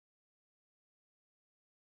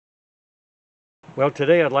Well,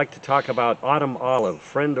 today I'd like to talk about autumn olive,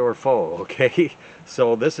 friend or foe. Okay,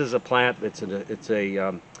 so this is a plant.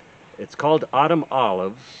 It's called autumn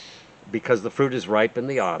olive because the fruit is ripe in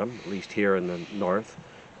the autumn, at least here in the north,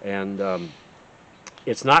 and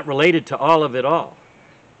it's not related to olive at all.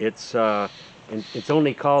 It's uh, it's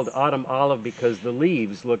only called autumn olive because the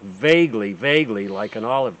leaves look vaguely like an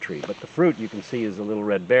olive tree, but the fruit you can see is a little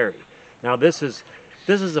red berry. Now this is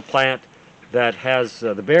a plant that has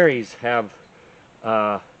the berries have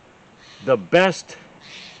uh, the best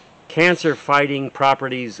cancer fighting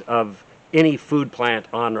properties of any food plant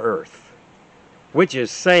on earth, which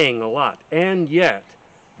is saying a lot. And yet,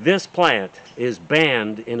 this plant is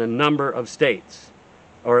banned in a number of states,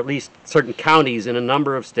 or at least certain counties in a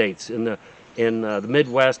number of states in the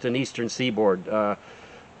Midwest and Eastern Seaboard, uh,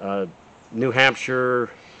 New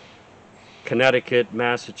Hampshire, Connecticut,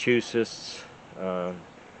 Massachusetts, uh,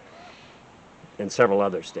 and several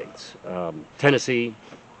other states, Tennessee.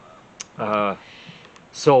 Uh,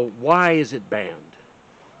 so why is it banned?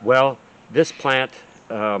 Well, this plant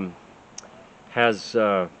um, has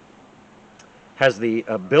has the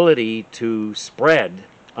ability to spread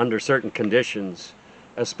under certain conditions,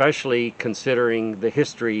 especially considering the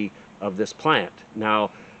history of this plant. Now,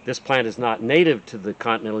 this plant is not native to the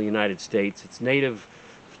continental United States. It's native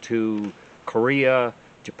to Korea,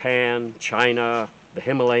 Japan, China, the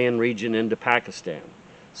Himalayan region into Pakistan.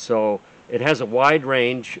 So it has a wide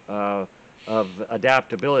range of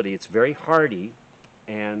adaptability. It's very hardy,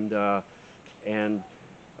 and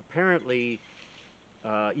apparently,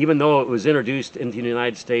 even though it was introduced into the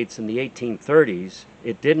United States in the 1830s,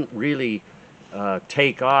 it didn't really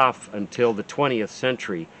take off until the 20th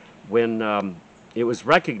century when it was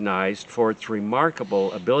recognized for its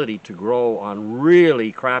remarkable ability to grow on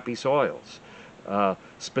really crappy soils.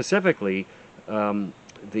 Specifically,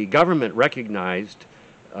 the government recognized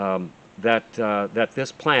that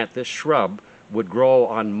this plant, this shrub, would grow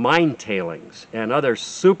on mine tailings and other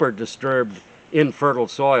super disturbed infertile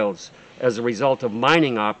soils as a result of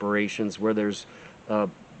mining operations where there's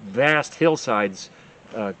vast hillsides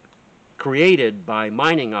created by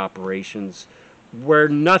mining operations where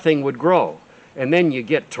nothing would grow. And then you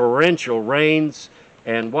get torrential rains,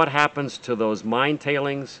 and what happens to those mine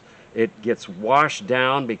tailings? It gets washed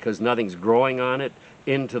down because nothing's growing on it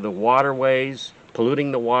into the waterways,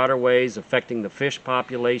 polluting the waterways, affecting the fish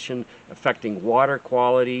population, affecting water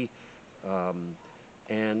quality, and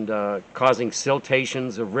causing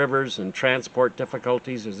siltations of rivers and transport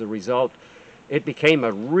difficulties as a result. It became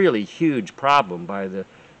a really huge problem by the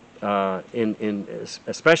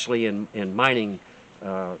especially in mining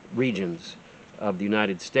regions of the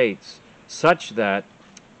United States, such that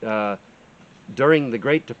during the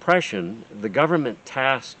Great Depression, the government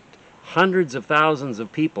tasked hundreds of thousands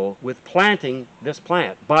of people with planting this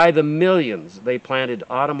plant. By the millions, they planted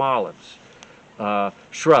autumn olives,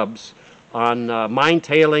 shrubs, on mine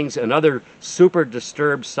tailings and other super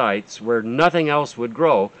disturbed sites where nothing else would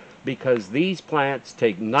grow, because these plants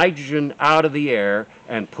take nitrogen out of the air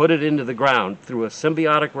and put it into the ground through a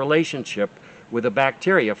symbiotic relationship with a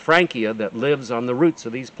bacteria, Frankia, that lives on the roots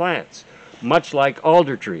of these plants, much like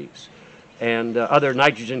alder trees and other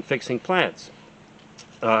nitrogen-fixing plants,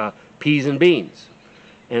 peas and beans.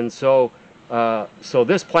 And so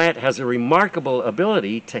this plant has a remarkable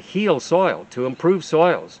ability to heal soil, to improve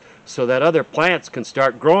soils, so that other plants can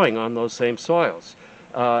start growing on those same soils.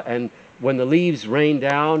 And when the leaves rain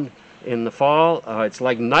down in the fall, it's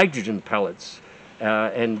like nitrogen pellets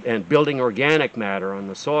and building organic matter on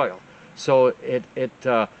the soil. So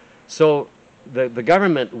the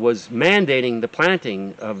government was mandating the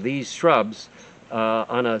planting of these shrubs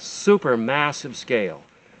on a super massive scale.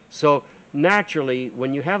 So naturally,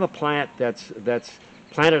 when you have a plant that's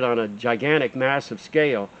planted on a gigantic, massive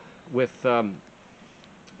scale with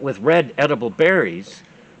red edible berries,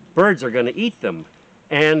 birds are going to eat them,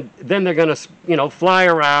 and then they're going to fly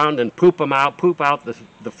around and poop out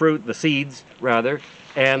the fruit, the seeds rather,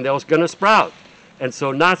 and they're going to sprout. And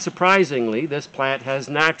so, not surprisingly, this plant has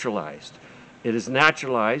naturalized. It is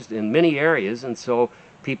naturalized in many areas, and so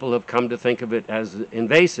people have come to think of it as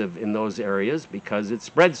invasive in those areas because it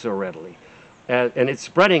spreads so readily. And it's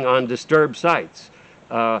spreading on disturbed sites,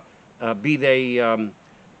 be they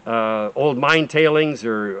old mine tailings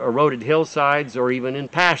or eroded hillsides, or even in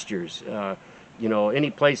pastures.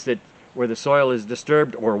 Any place where the soil is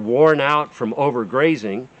disturbed or worn out from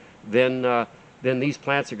overgrazing, then these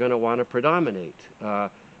plants are going to want to predominate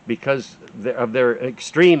because of their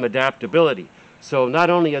extreme adaptability. So not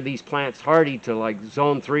only are these plants hardy to like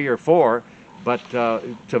zone 3 or 4, but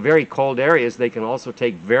to very cold areas, they can also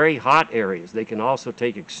take very hot areas. They can also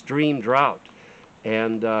take extreme drought.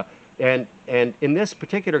 And And in this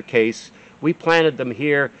particular case, we planted them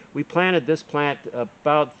here. We planted this plant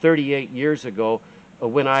about 38 years ago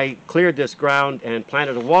when I cleared this ground and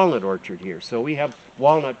planted a walnut orchard here. So we have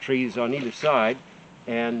walnut trees on either side,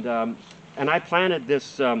 and I planted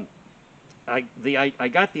this. I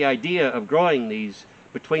got the idea of growing these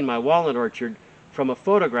between my walnut orchard from a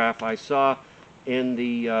photograph I saw in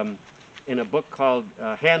the in a book called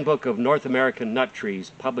Handbook of North American Nut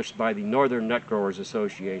Trees, published by the Northern Nut Growers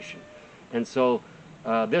Association. And so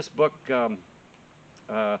this book had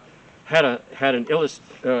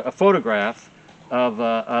a photograph of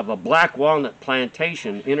a black walnut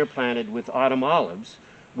plantation interplanted with autumn olives,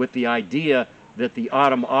 with the idea that the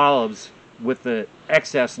autumn olives, with the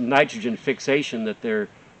excess nitrogen fixation that they're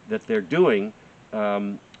doing,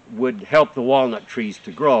 would help the walnut trees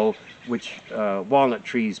to grow, which walnut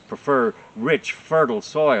trees prefer rich, fertile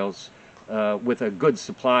soils with a good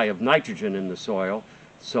supply of nitrogen in the soil.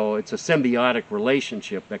 So it's a symbiotic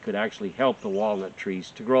relationship that could actually help the walnut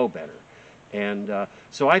trees to grow better. And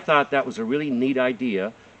so I thought that was a really neat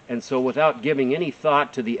idea. And so without giving any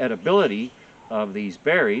thought to the edibility of these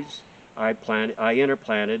berries, I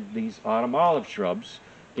interplanted these autumn olive shrubs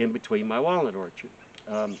in between my walnut orchard.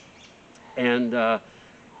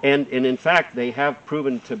 And in fact, they have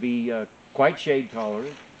proven to be quite shade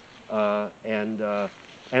tolerant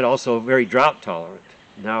and also very drought tolerant.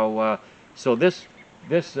 Now, so this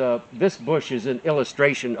bush is an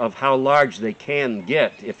illustration of how large they can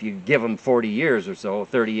get if you give them 40 years or so,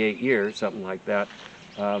 38 years, something like that.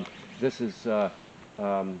 And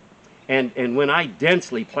when I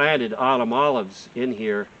densely planted autumn olives in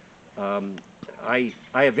here, I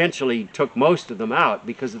eventually took most of them out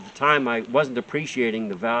because at the time I wasn't appreciating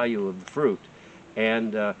the value of the fruit.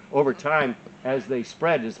 And over time, as they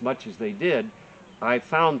spread as much as they did, I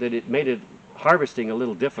found that it made harvesting a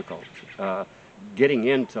little difficult. Getting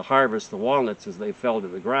in to harvest the walnuts as they fell to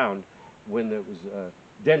the ground, when it was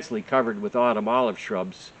densely covered with autumn olive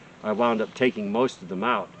shrubs, I wound up taking most of them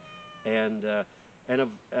out.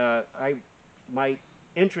 My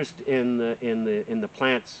interest in the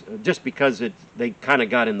plants, just because they kind of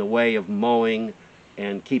got in the way of mowing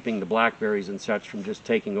and keeping the blackberries and such from just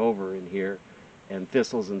taking over in here, and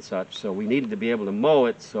thistles and such. So we needed to be able to mow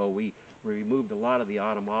it, so we removed a lot of the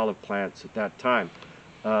autumn olive plants at that time.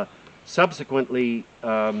 Subsequently,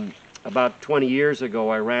 about 20 years ago,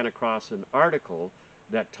 I ran across an article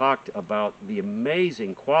that talked about the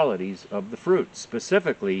amazing qualities of the fruit,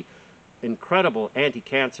 specifically incredible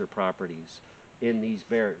anti-cancer properties in these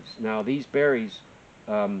berries. Now, these berries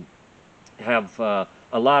have a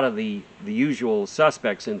lot of the usual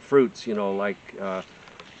suspects in fruits, you know, like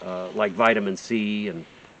vitamin C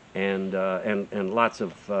and lots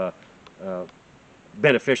of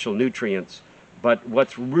beneficial nutrients. But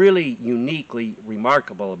what's really uniquely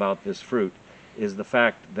remarkable about this fruit is the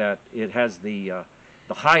fact that it has the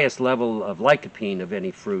highest level of lycopene of any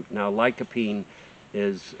fruit. Now, lycopene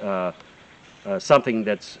is something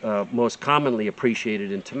that's most commonly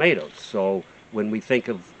appreciated in tomatoes. So when we think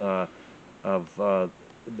of the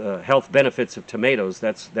health benefits of tomatoes,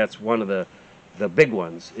 that's one of the big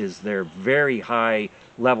ones, is their very high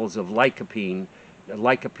levels of lycopene.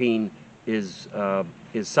 Lycopene is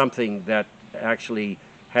something that actually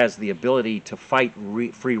has the ability to fight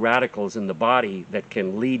free radicals in the body that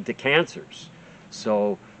can lead to cancers.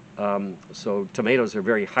 So tomatoes are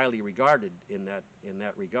very highly regarded in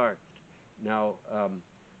that regard. Now,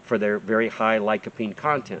 for their very high lycopene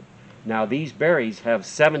content. Now, these berries have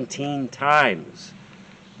 17 times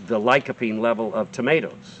the lycopene level of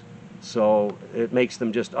tomatoes. So it makes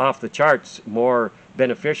them just off the charts more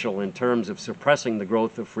beneficial in terms of suppressing the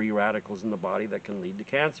growth of free radicals in the body that can lead to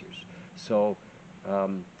cancers. So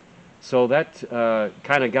that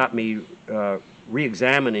kind of got me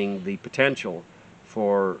re-examining the potential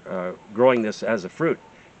for growing this as a fruit.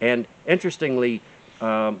 And interestingly,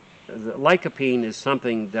 the lycopene is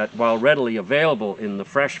something that, while readily available in the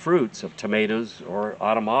fresh fruits of tomatoes or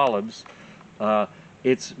autumn olives,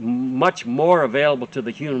 it's much more available to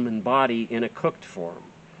the human body in a cooked form.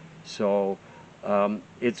 So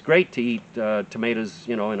it's great to eat tomatoes,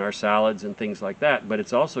 you know, in our salads and things like that, but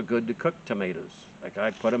it's also good to cook tomatoes. Like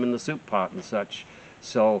I put them in the soup pot and such,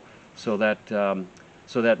 so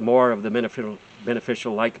that more of the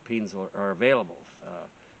beneficial lycopenes are available.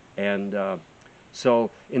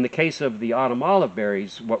 So in the case of the autumn olive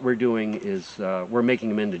berries, what we're doing is we're making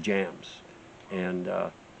them into jams, and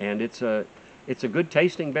it's a good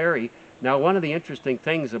tasting berry. Now, one of the interesting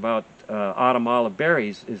things about autumn olive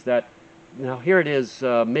berries is that, now here it is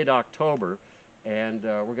mid-October, and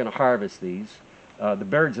we're going to harvest these. The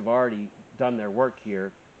birds have already done their work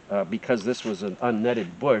here. because this was an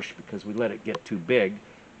unnetted bush, because we let it get too big,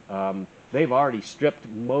 they've already stripped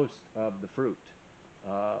most of the fruit.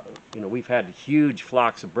 You know, we've had huge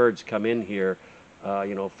flocks of birds come in here,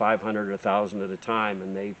 you know, 500 or 1,000 at a time,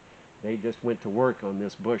 and they just went to work on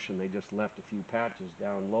this bush, and they just left a few patches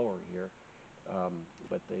down lower here,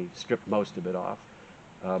 but they stripped most of it off.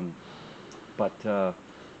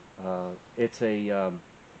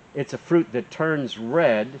 It's a fruit that turns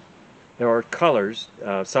red. There are colors.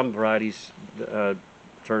 Some varieties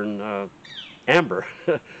turn amber,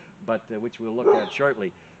 but which we'll look at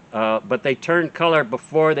shortly. But they turn color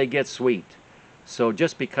before they get sweet. So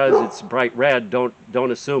just because it's bright red,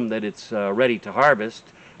 don't assume that it's ready to harvest.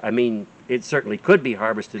 I mean, it certainly could be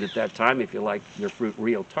harvested at that time if you like your fruit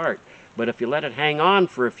real tart. But if you let it hang on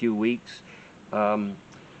for a few weeks,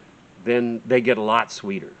 then they get a lot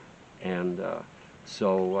sweeter. And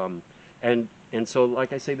so,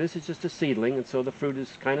 like I say, this is just a seedling, and so the fruit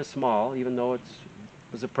is kind of small, even though it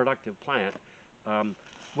was a productive plant.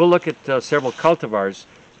 We'll look at several cultivars.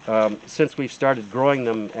 Since we've started growing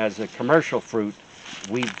them as a commercial fruit,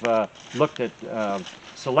 we've looked at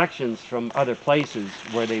selections from other places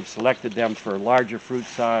where they've selected them for larger fruit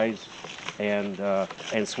size and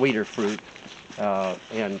sweeter fruit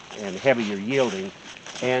and heavier yielding.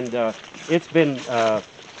 And it's been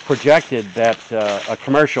projected that a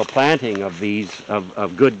commercial planting of these,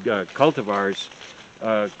 of good cultivars,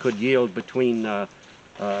 could yield between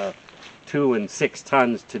 2 and 6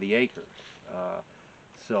 tons to the acre.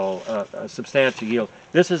 So a substantial yield.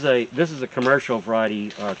 This is a commercial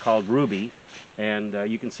variety called Ruby, and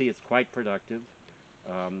you can see it's quite productive.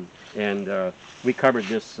 And we covered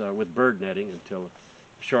this with bird netting until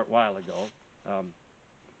a short while ago.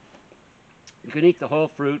 You can eat the whole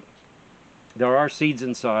fruit. There are seeds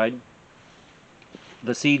inside.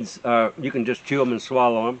 The seeds, you can just chew them and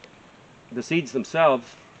swallow them. The seeds themselves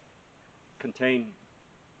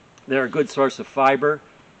they're a good source of fiber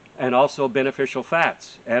and also beneficial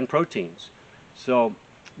fats and proteins. So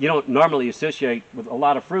you don't normally associate with a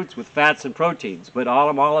lot of fruits with fats and proteins, but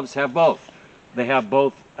autumn olives have both. They have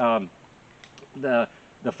both. The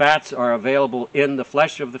fats are available in the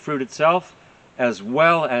flesh of the fruit itself as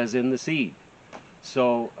well as in the seed.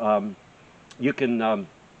 So you can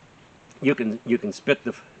spit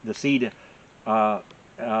the seed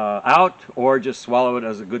out, or just swallow it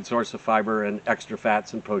as a good source of fiber and extra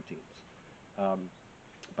fats and proteins.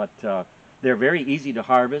 But they're very easy to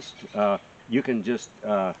harvest. You can just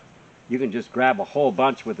grab a whole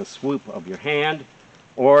bunch with a swoop of your hand,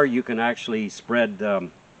 or you can actually spread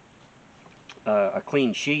a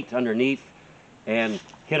clean sheet underneath and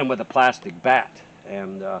hit them with a plastic bat.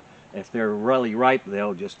 And if they're really ripe,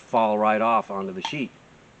 they'll just fall right off onto the sheet.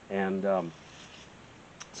 And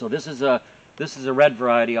so this is a red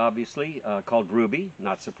variety, obviously, called Ruby,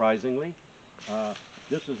 not surprisingly.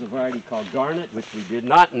 This is a variety called Garnet, which we did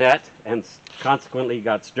not net, and consequently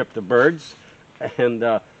got stripped of birds, and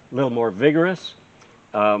a little more vigorous.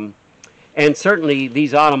 And certainly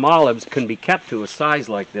these autumn olives can be kept to a size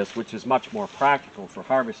like this, which is much more practical for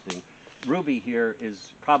harvesting. Ruby here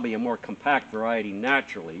is probably a more compact variety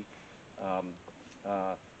naturally.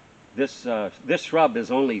 This shrub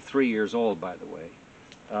is only 3 years old, by the way,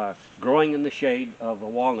 growing in the shade of a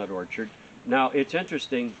walnut orchard. Now, it's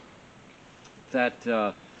interesting that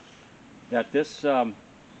this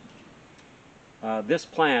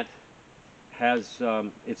plant has,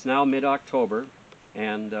 it's now mid-October,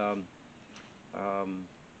 and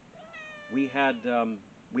we had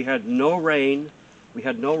no rain. We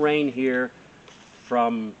had no rain here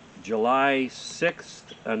from July 6th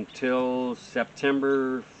until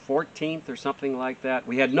September 14th or something like that.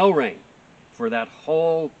 We had no rain for that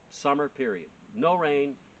whole summer period. No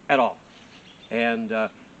rain at all. And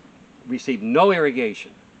received no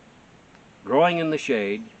irrigation. Growing in the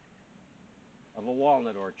shade of a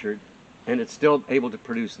walnut orchard, and it's still able to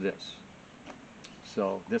produce this.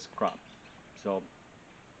 So, this crop. So,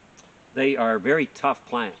 they are very tough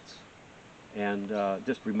plants and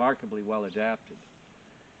just remarkably well adapted.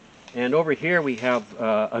 And over here we have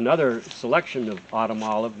another selection of autumn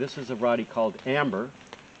olive. This is a variety called Amber,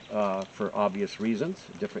 for obvious reasons,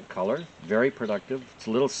 a different color, very productive. It's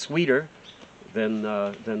a little sweeter than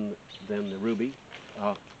the Ruby.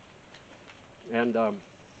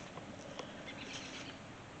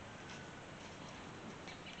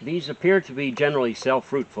 These appear to be generally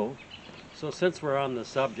self-fruitful. So since we're on the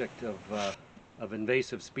subject of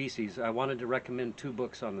invasive species, I wanted to recommend 2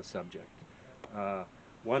 books on the subject.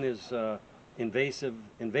 One is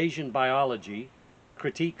Invasion Biology,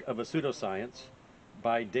 Critique of a Pseudoscience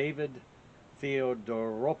by David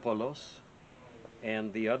Theodoropoulos,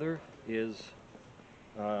 and the other is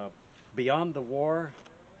Beyond the War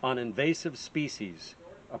on Invasive Species,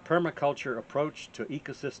 a Permaculture Approach to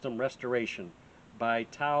Ecosystem Restoration by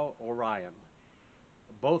Tao Orion.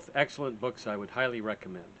 Both excellent books I would highly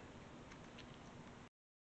recommend.